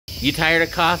You tired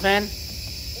of coughing?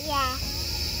 Yeah.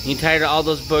 You tired of all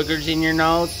those boogers in your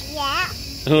nose? Yeah.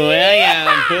 William,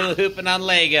 hula hooping on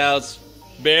Legos,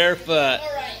 barefoot.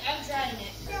 Alright, I'm trying it.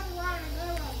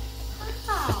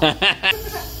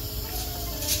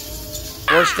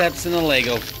 4 steps in the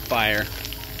Lego fire.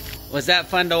 Was that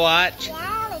fun to watch? Yeah,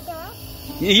 I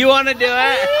do. You want to do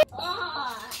it?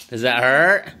 Does that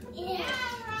hurt? Yeah,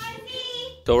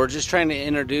 Rosie. So we're just trying to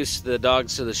introduce the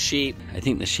dogs to the sheep. I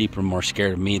think the sheep are more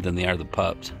scared of me than they are the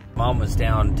pups. Mom was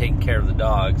down taking care of the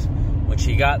dogs. When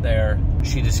she got there,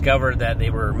 she discovered that they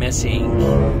were missing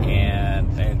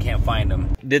and can't find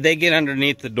them. Did they get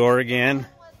underneath the door again?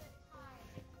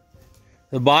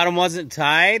 The bottom wasn't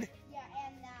tied? Yeah,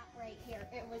 and that right here.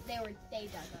 It was. They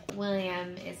dug it.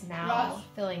 William is now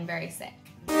feeling very sick.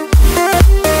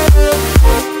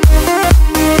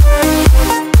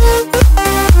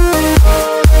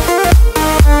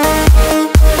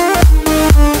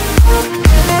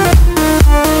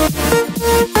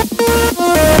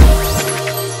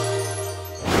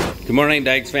 Good morning,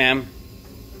 Dyches fam.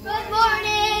 Good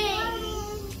morning.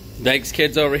 Dyches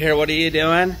kids over here, what are you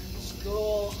doing?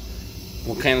 School.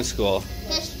 What kind of school?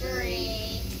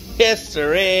 History.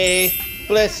 History.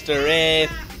 Blistery.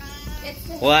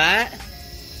 What? Well,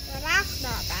 that's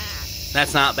not bad.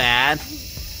 That's not bad.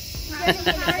 How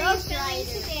are you feeling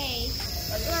today?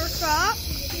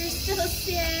 You're still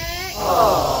sick.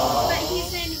 But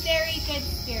he's in very good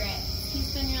spirits.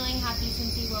 He's been really happy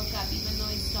since he woke up, even though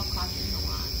he's still coughing a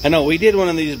lot. I know, we did one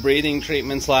of these breathing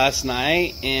treatments last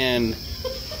night, and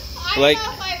I like, don't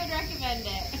know if I would recommend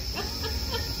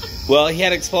it. well, he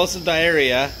had explosive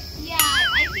diarrhea. Yeah,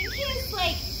 I think his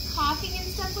like coughing and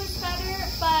stuff was better,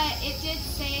 but it did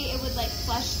say it would like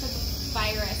flush the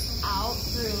virus out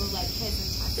through like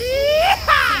his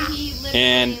intestines. So he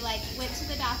literally like went to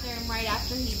the bathroom right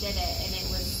after he did it, and it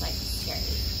was like scary.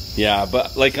 Yeah,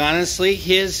 but like honestly,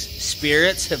 his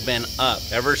spirits have been up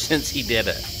ever since he did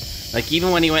it. Like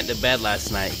even when he went to bed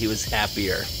last night, he was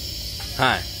happier.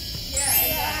 Huh?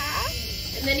 Yeah.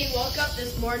 And then he woke up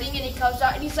this morning and he comes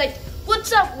out and he's like,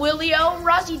 "What's up, Willio?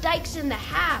 Rosie Dyches in the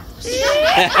house."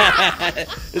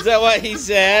 Is that what he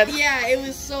said? Yeah, it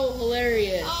was so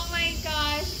hilarious. Oh my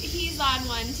gosh, he's on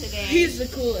one today. He's the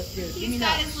coolest dude. He's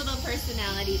got his little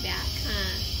personality back,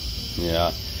 huh?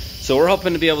 Yeah. So we're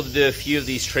hoping to be able to do a few of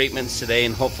these treatments today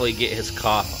and hopefully get his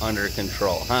cough under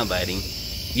control. Huh, buddy?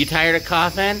 You tired of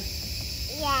coughing?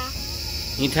 Yeah.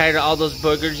 You tired of all those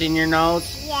boogers in your nose?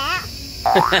 Yeah.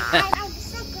 I'm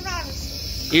sick of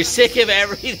everything. You're sick of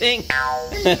everything?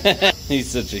 He's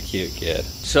such a cute kid.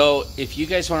 So if you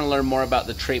guys want to learn more about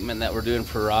the treatment that we're doing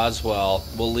for Roswell,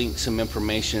 we'll link some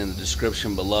information in the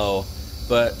description below.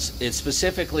 But it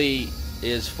specifically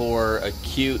is for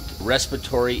acute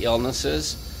respiratory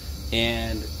illnesses.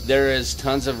 And there is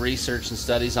tons of research and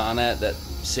studies on it that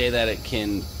say that it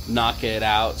can knock it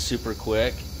out super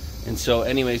quick. And so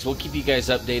anyways, we'll keep you guys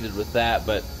updated with that,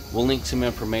 but we'll link some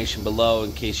information below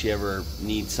in case you ever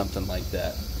need something like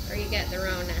that. Or you get the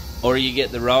Rona. Or you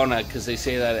get the Rona, because they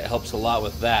say that it helps a lot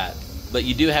with that. But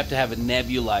you do have to have a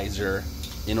nebulizer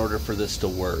in order for this to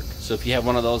work. So if you have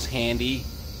one of those handy,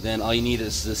 then all you need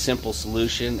is a simple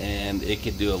solution, and it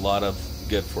could do a lot of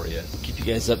good for you. We'll keep you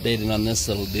guys updated on this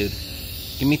little dude.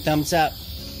 Give me thumbs up.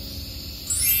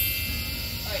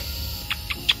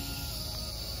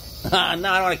 No, I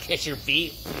don't want to kiss your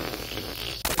feet.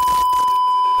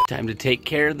 Time to take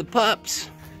care of the pups.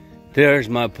 There's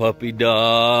my puppy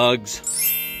dogs.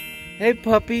 Hey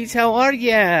puppies, how are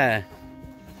ya?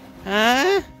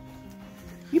 Huh?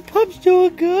 You pups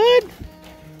doing good?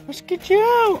 Let's get you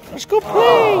out. Let's go play.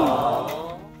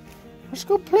 Aww. Let's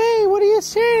go play. What do you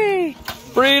say?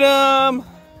 Freedom.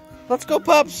 Let's go,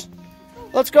 pups.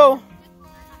 Let's go.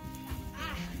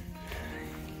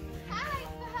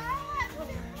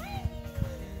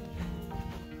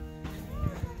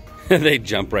 They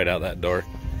jump right out that door.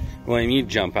 William, you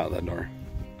jump out that door.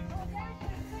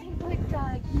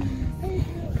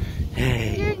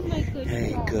 Hey,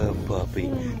 hey, good puppy.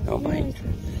 Oh my,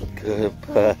 good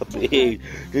puppy.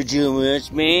 Did you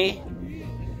miss me?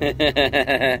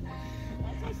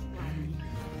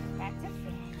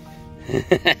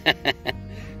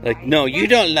 Like, no, you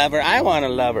don't love her. I want to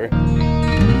love her.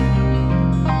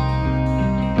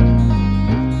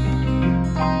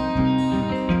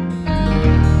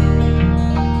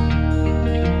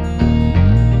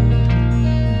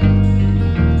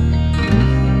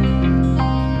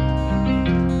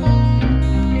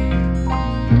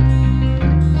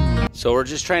 So we're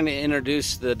just trying to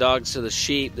introduce the dogs to the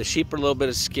sheep. The sheep are a little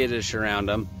bit skittish around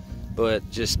them, but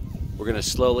just we're going to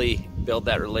slowly build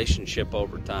that relationship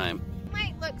over time.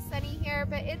 Might look sunny here,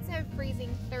 but it's a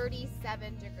freezing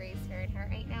 37 degrees Fahrenheit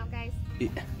right now, guys. Yeah.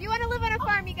 If you want to live on a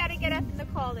farm, you got to get up in the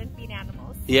cold and feed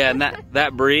animals. Yeah, and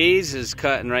that breeze is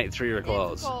cutting right through your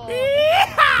clothes. It's cold.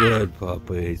 Good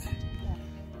puppies.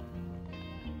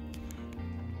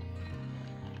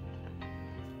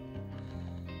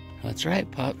 That's right,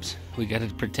 pups. We got to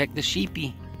protect the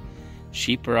sheepy.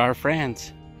 Sheep are our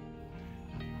friends.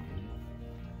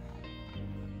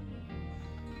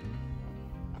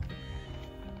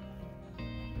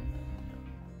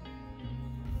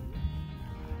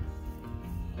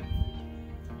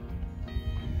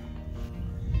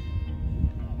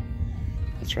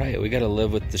 That's right, we gotta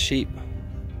live with the sheep.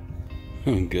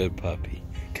 Good puppy.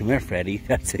 Come here, Freddy.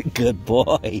 That's a good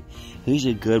boy. Who's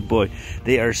a good boy?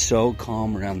 They are so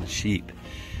calm around the sheep.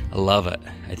 I love it.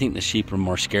 I think the sheep are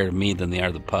more scared of me than they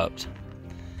are the pups.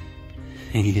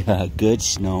 Yeah, good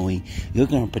Snowy. You're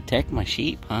gonna protect my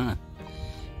sheep, huh?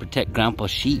 Protect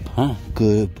Grandpa's sheep, huh?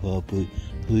 Good puppy.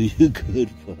 Who's a good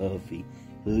puppy?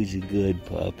 Who's a good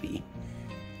puppy?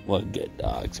 What good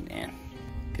dogs, man.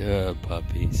 Good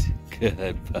puppies.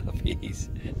 Good puppies.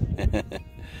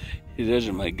 Those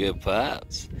are my good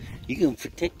pups. You gonna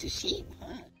protect the sheep,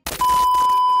 huh?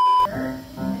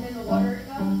 And then the water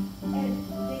got, and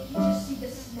they could just see the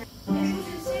snap. And it was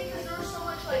insane because there was so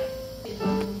much like.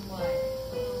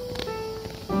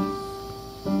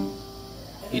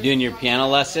 You doing your piano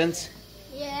lessons?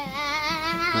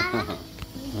 Yeah.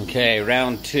 Okay,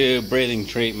 round 2, breathing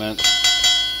treatment.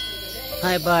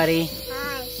 Hi, buddy.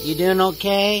 Hi. You doing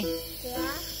okay?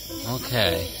 Yeah.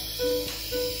 Okay.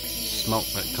 Smoke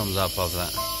that comes up of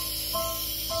that.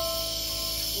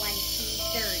 1, 2,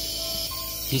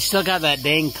 30. He's still got that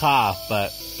dang cough,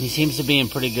 but he seems to be in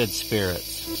pretty good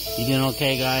spirits. You doing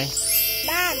okay, guy?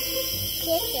 Mom, kiss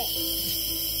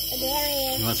it. There he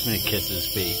He is. wants me to kiss his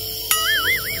feet.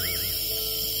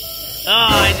 Oh,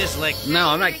 I just licked. No,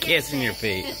 I'm not kissing your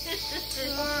feet.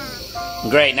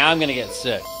 Great, now I'm gonna get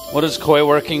sick. What is Koi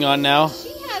working on now? She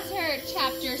has her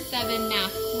Chapter 7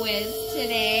 math quiz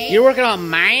today. You're working on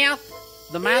math?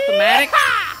 The mathematics?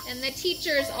 And the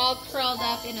teacher's all curled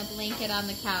up in a blanket on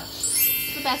the couch.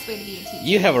 It's the best way to be a teacher.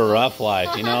 You have a rough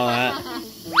life, you know that?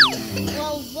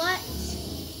 Well, what?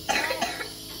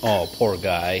 Oh, poor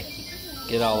guy.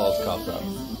 Get all those cups up.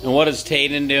 And what is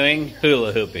Tayden doing?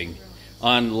 Hula hooping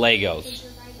on Legos.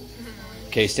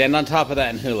 Okay, stand on top of that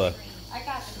and hula. I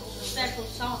got special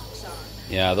socks on.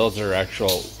 Yeah, those are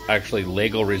actually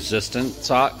Lego resistant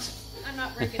socks. I'm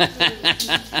not breaking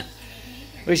through.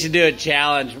 We should do a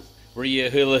challenge where you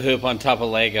hula hoop on top of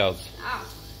Legos. Ow.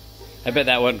 I bet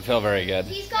that wouldn't feel very good.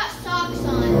 He's got socks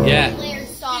on. Yeah. Layered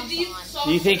socks on.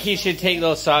 Do you think he should take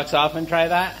those socks off and try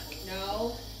that?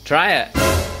 No. Try it. I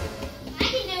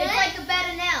can do it. It's like a bed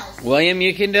of nails. William,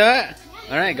 you can do it?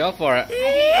 All right, go for it.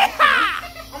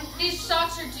 These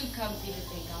socks are too comfy to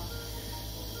take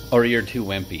off. Or you're too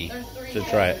wimpy They're 3 to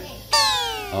try it.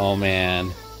 Oh,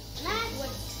 man.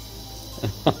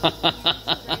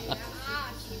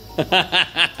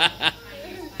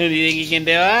 Do you think you can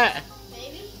do it?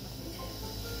 Maybe.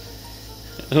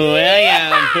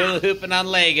 William, hula hooping on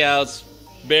Legos,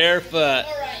 barefoot.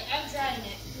 Alright, I'm trying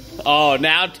it. Oh,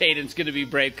 now Tayden's gonna be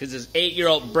brave because his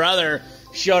 8-year-old brother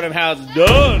showed him how it's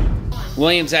done.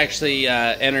 William's actually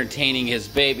entertaining his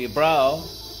baby bro.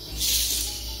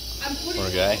 I'm Poor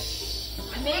guy.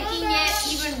 making it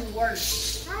even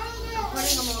worse.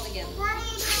 Putting them all together.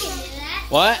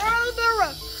 What?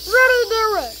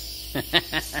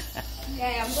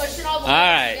 Okay, I'm pushing all the All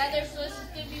right. together so this is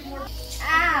gonna be more.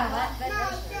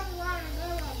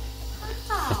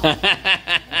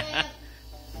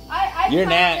 You're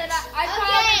next.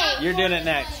 Okay. You're doing it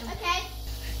next. Okay.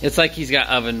 It's like he's got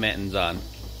oven mittens on.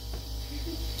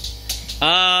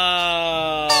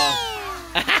 Oh.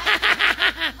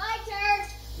 My turn.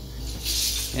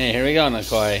 Hey, here we go,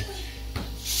 Nikoi.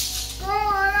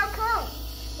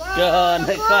 Go,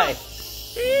 Nikoi.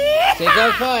 Say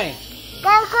go, Koi.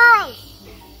 Go, go.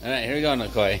 All right, here we go,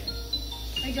 Nikoi.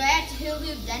 Wait, do I have to hula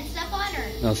hoop then step on or?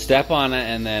 Now step on it,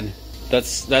 and then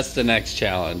that's the next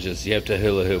challenge. Is you have to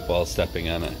hula hoop while stepping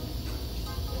on it.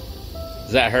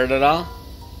 Does that hurt at all?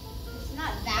 It's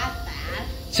not that bad.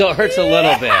 So it hurts a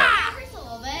little bit. It hurts a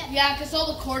little bit. Yeah, because all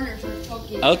the corners are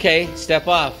poking. Okay, step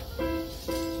off.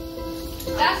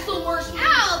 That's the worst.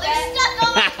 Ow, they're stuck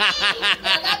on my feet.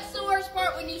 Yeah, that's the worst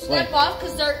part when you step Wait. off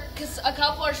because a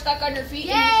couple are stuck on your feet.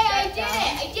 Yay, and you I step did down.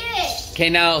 it. I did it. Okay,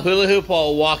 now hula hoop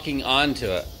while walking onto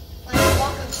it. Like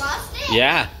walk across it?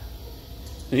 Yeah.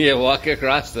 Yeah, walk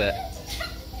across it.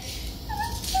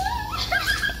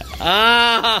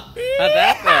 Ah, how'd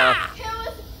that feel? It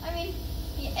was, I mean,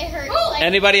 it hurts. Ooh. Like,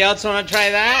 Anybody else want to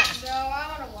try that? No,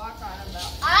 I want to walk on them though.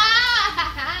 ah!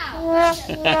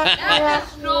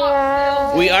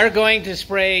 We are going to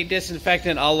spray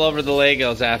disinfectant all over the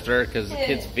Legos after because the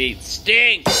kids' feet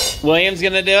stink. William's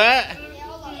gonna do it?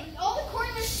 All the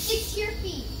corners stick to your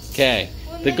feet. Okay.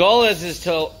 The goal is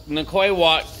till Nikoi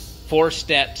walked 4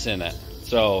 steps in it.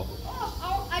 So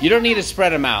you don't need to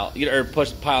spread them out or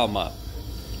pile them up.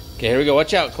 Okay, here we go.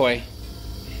 Watch out, Koi.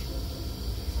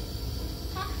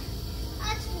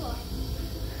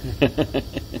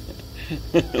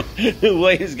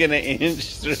 William's gonna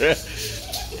inch through.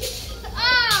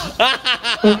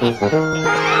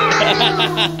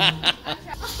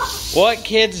 What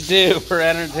kids do for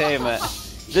entertainment?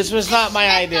 This was not my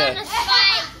idea. It's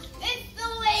the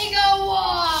Lego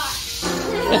wash.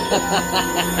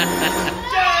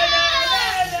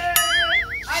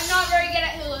 I'm not very good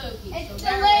at hula hoop. It's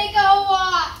the Lego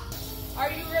wash. Are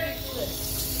you ready for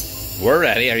this? We're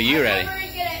ready. Are you ready? I'm not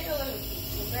very good at hula hoop,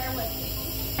 so bear with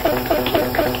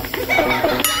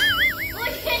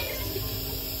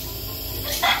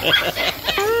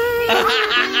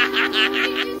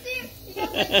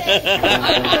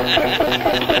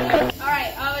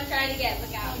Alright, I'm gonna try it again.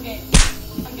 Look out. Okay.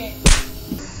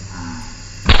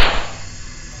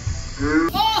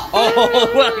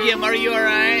 Oh, William, are you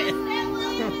alright?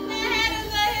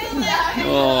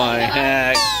 Oh my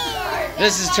heck.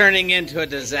 This is turning into a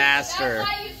disaster. That's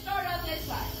why you start on this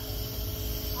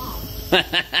side.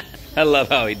 I love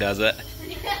how he does it.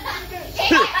 Shake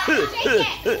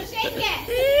it.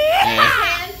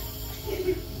 Yeah.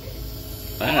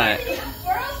 Alright.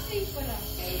 We're all sleeping up.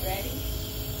 Okay, you ready?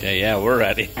 Okay, yeah, we're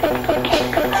ready. I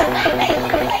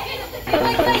hit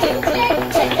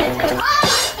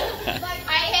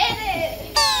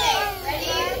it. Okay,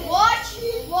 ready?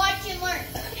 Watch and learn.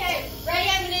 Okay, ready?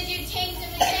 I'm gonna do Tane's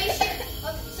imitation.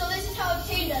 So this is how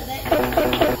Tane does it.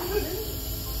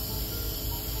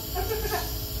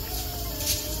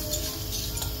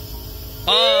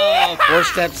 Oh, 4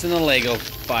 steps in the Lego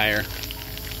fire.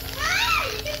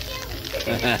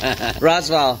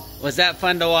 Roswell, was that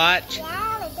fun to watch?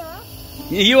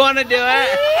 You want to do it?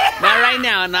 Not right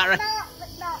now, not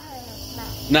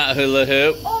hula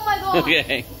hoop. Oh my god.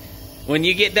 Okay. When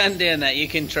you get done doing that, you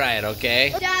can try it,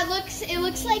 okay? Dad, it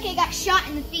looks like I got shot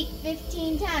in the feet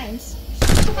 15 times.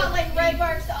 Got like red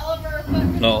marks all over her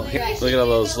foot. No, look at all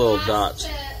those little dots.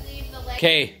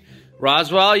 Okay,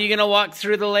 Roswell, you gonna walk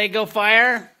through the Lego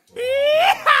fire?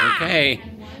 Okay,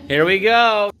 here we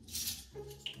go.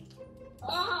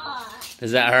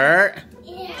 Does that hurt?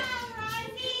 Yeah,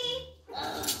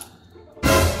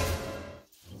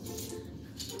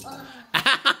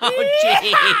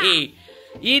 Ouchie!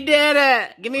 You did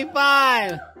it! Give me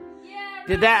 5.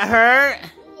 Did that hurt?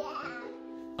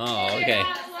 Oh, okay.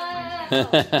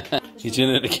 He's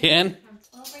doing it again?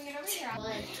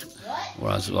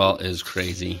 Roswell is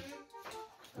crazy.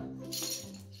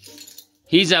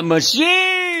 He's a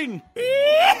machine!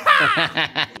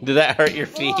 Did that hurt your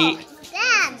feet?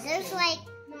 Dad, there's like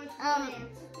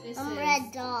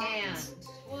red dots.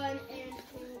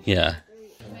 Yeah.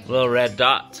 Little red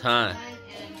dots, huh?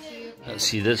 Let's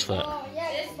see this foot.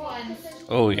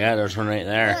 Oh, yeah, there's one right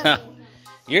there.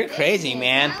 You're crazy,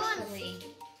 man.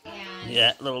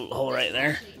 Yeah, little hole right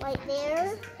there. Like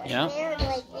there. Yeah. There,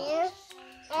 like there.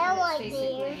 And like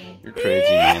there. You're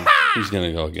crazy, man. He's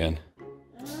gonna go again.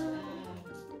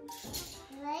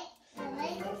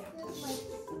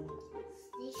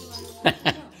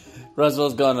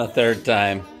 Roswell's going a 3rd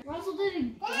time. Russell did it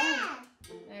again.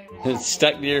 It's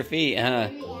stuck to your feet, huh?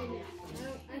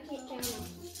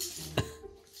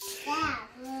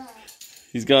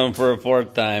 He's going for a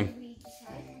 4th time.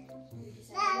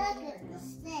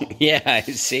 Yeah, I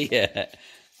see it.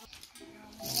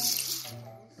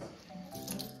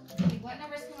 What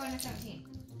numbers can go into 17?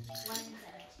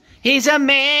 He's a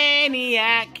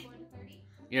maniac.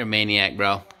 You're a maniac,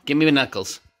 bro. Give me the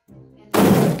knuckles.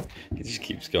 He just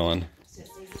keeps going.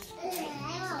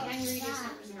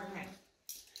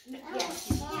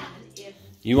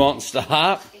 You won't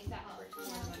stop?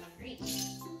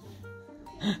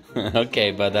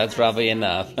 Okay, but that's probably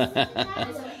enough.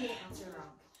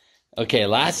 Okay,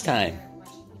 last time.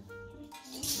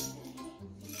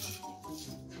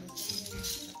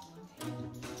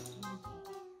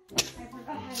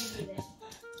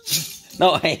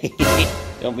 No, hey,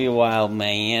 don't be a wild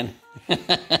man.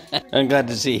 I'm glad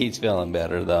to see he's feeling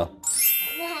better, though.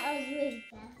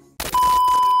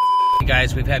 Hey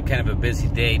guys, we've had kind of a busy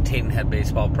day. Tayton had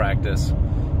baseball practice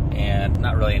and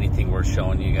not really anything worth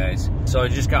showing you guys. So I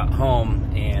just got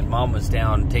home and Mom was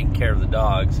down taking care of the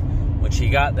dogs. When she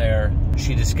got there,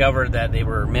 she discovered that they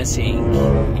were missing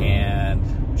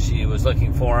and she was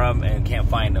looking for them and can't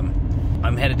find them.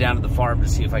 I'm headed down to the farm to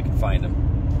see if I can find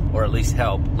them. or at least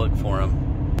help look for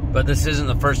them. But this isn't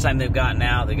the first time they've gotten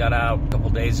out. They got out a couple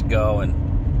days ago,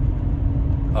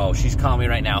 and oh, she's calling me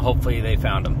right now. Hopefully they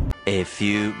found them. A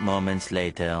few moments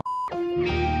later.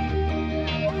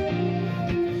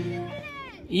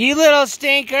 You little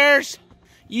stinkers!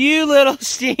 You little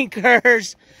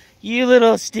stinkers! You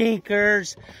little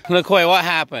stinkers! LaCoy, what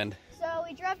happened? So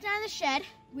we drove down the shed.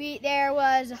 There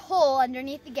was a hole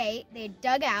underneath the gate. They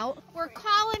dug out. We're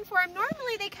calling for them.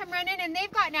 Normally they come running, and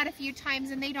they've gotten out a few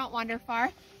times, and they don't wander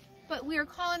far. But we were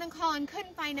calling and calling,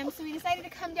 couldn't find them, so we decided to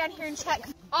come down here and check.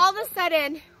 All of a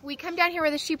sudden, we come down here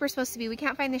where the sheep are supposed to be. We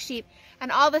can't find the sheep,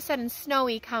 and all of a sudden,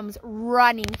 Snowy comes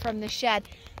running from the shed.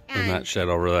 In that shed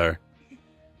over there.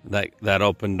 That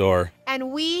open door.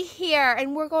 And we hear,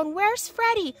 and we're going, where's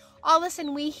Freddie? All of a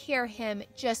sudden, we hear him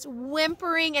just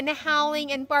whimpering and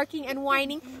howling and barking and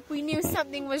whining. We knew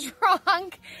something was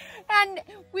wrong. And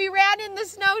we ran in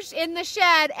the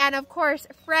shed, and of course,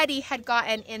 Freddie had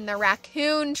gotten in the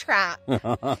raccoon trap.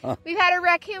 We've had a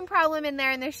raccoon problem in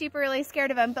there, and the sheep are really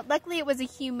scared of him. But luckily, it was a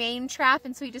humane trap,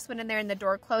 and so he just went in there, and the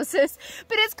door closes.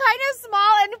 But it's kind of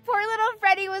small, and poor little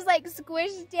Freddie was like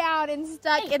squished down and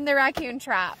stuck in the raccoon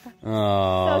trap.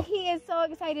 Oh. So he is so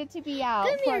excited to be out.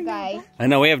 Poor guy. I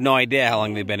know, we have no idea how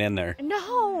long they've been in there.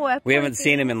 No. We haven't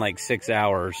seen him in like 6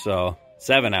 hours, so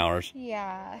 7 hours.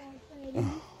 Yeah.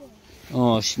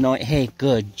 Oh, Snowy. Hey,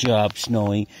 good job,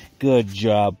 Snowy. Good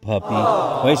job, puppy.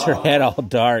 Why is her head all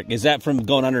dark? Is that from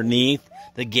going underneath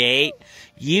the gate?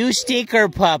 You stinker,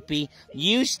 puppy.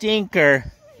 You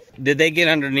stinker. Did they get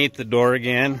underneath the door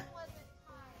again?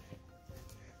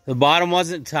 The bottom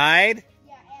wasn't tied?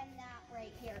 Yeah, and that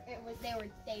right here. They dug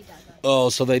it. Oh,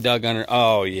 so they dug under.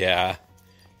 Oh, yeah.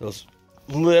 Those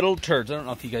little turds. I don't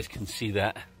know if you guys can see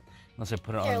that. Unless I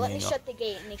put it on. Here, let the me angle. shut the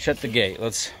gate. Shut the gate.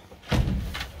 Let's.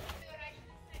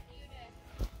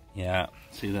 Yeah,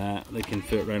 see that? They can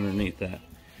fit right underneath that.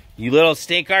 You little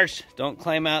stinkers, don't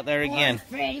climb out there again.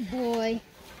 Freddy boy.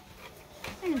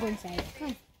 I'm gonna go inside. Come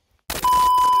on.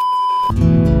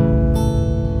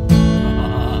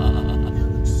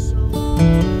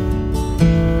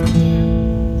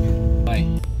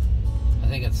 I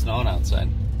think it's snowing outside.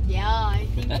 Yeah, I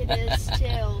think it is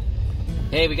too.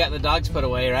 Hey, we got the dogs put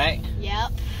away, right?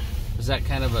 Yep. Was that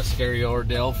kind of a scary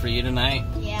ordeal for you tonight?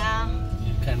 Yeah.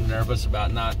 You're kind of nervous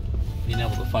about not being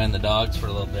able to find the dogs for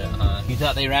a little bit, huh? You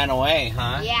thought they ran away,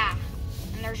 huh? Yeah.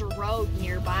 And there's a road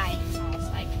nearby, so it's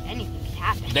like anything could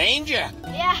happen. Danger!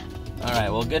 Yeah. All right,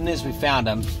 well, good news, we found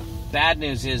them. Bad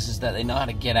news is that they know how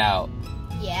to get out.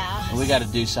 Yeah. And we got to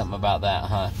do something about that,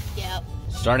 huh? Yep.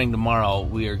 Starting tomorrow,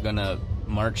 we are going to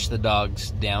march the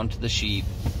dogs down to the sheep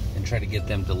and try to get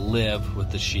them to live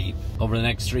with the sheep. Over the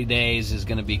next 3 days is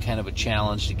going to be kind of a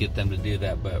challenge to get them to do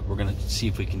that, but we're going to see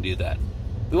if we can do that.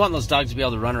 We want those dogs to be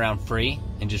able to run around free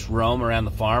and just roam around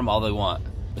the farm all they want.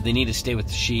 But they need to stay with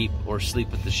the sheep or sleep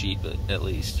with the sheep at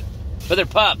least. But they're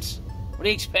pups. What do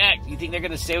you expect? You think they're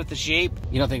going to stay with the sheep?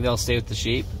 You don't think they'll stay with the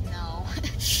sheep? No.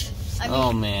 I mean,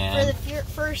 oh, man. For the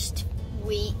first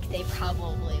week, they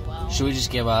probably will. Should we just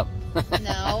give up?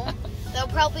 No. They'll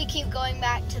probably keep going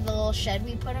back to the little shed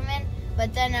we put them in.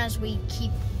 But then as we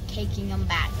keep taking them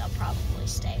back, they'll probably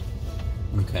stay.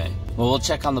 Okay. Well, we'll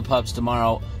check on the pups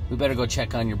tomorrow. We better go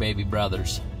check on your baby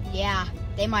brothers. Yeah,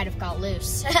 they might have got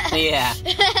loose. Yeah.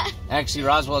 Actually,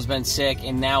 Roswell's been sick,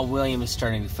 and now William is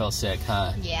starting to feel sick,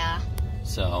 huh? Yeah.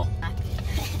 So,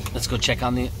 let's go check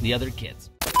on the other kids.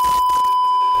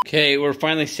 Okay, we're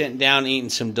finally sitting down eating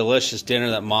some delicious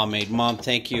dinner that Mom made. Mom,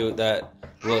 thank you. That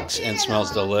looks and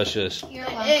smells delicious. You're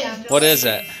welcome. What is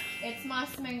it? It's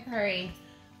mushroom curry.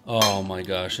 Oh my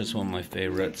gosh, that's one of my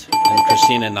favorites. And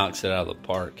Christina knocks it out of the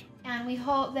park. And we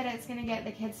hope that it's going to get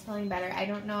the kids feeling better. I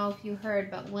don't know if you heard,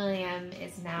 but William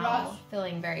is now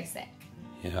feeling very sick.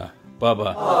 Yeah.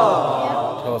 Bubba,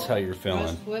 tell us how you're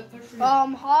feeling.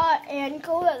 Hot and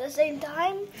cold at the same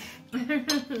time.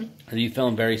 Are you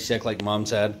feeling very sick like Mom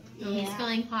said? He's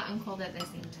feeling hot and cold at the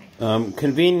same time.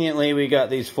 Conveniently, we got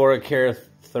these Foracare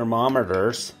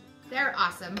thermometers. They're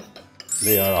awesome.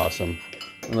 They are awesome.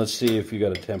 And let's see if you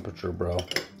got a temperature, bro.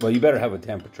 Well, you better have a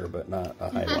temperature, but not a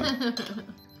high one.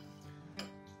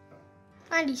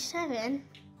 97.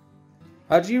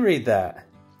 How'd you read that?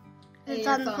 It's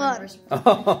on the phone.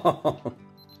 Oh,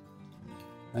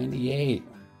 98.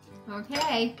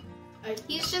 Okay.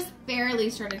 He's just barely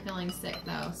started feeling sick,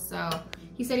 though. So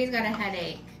he said he's got a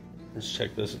headache. Let's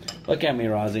check this. Look at me,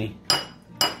 Rosie. Dad,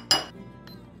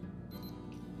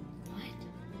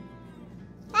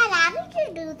 how did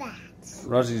you do that?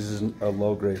 Rosie's is a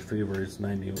low-grade fever. It's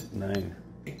 99.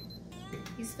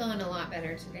 He's feeling a lot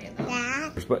better today, though.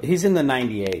 Dad? But he's in the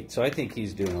 98, so I think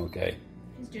he's doing okay.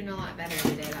 He's doing a lot better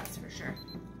today, that's for sure.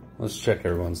 Let's check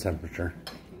everyone's temperature.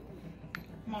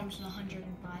 Mom's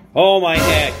 105. Oh my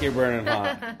heck, you're burning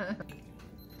hot.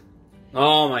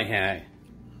 Oh my heck.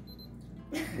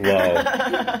 Low.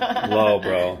 Low,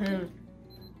 bro.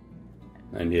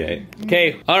 98.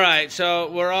 Okay, alright,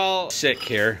 so we're all sick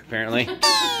here, apparently.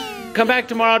 Come back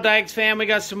tomorrow, Dyches fam. We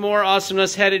got some more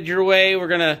awesomeness headed your way. We're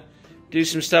gonna do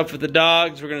some stuff with the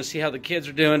dogs. We're gonna see how the kids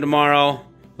are doing tomorrow.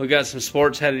 We got some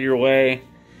sports headed your way.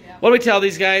 What do we tell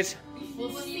these guys?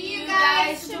 We'll see you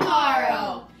guys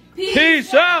tomorrow.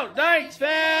 Peace out, Dyches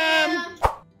fam!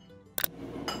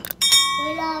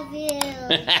 We love you.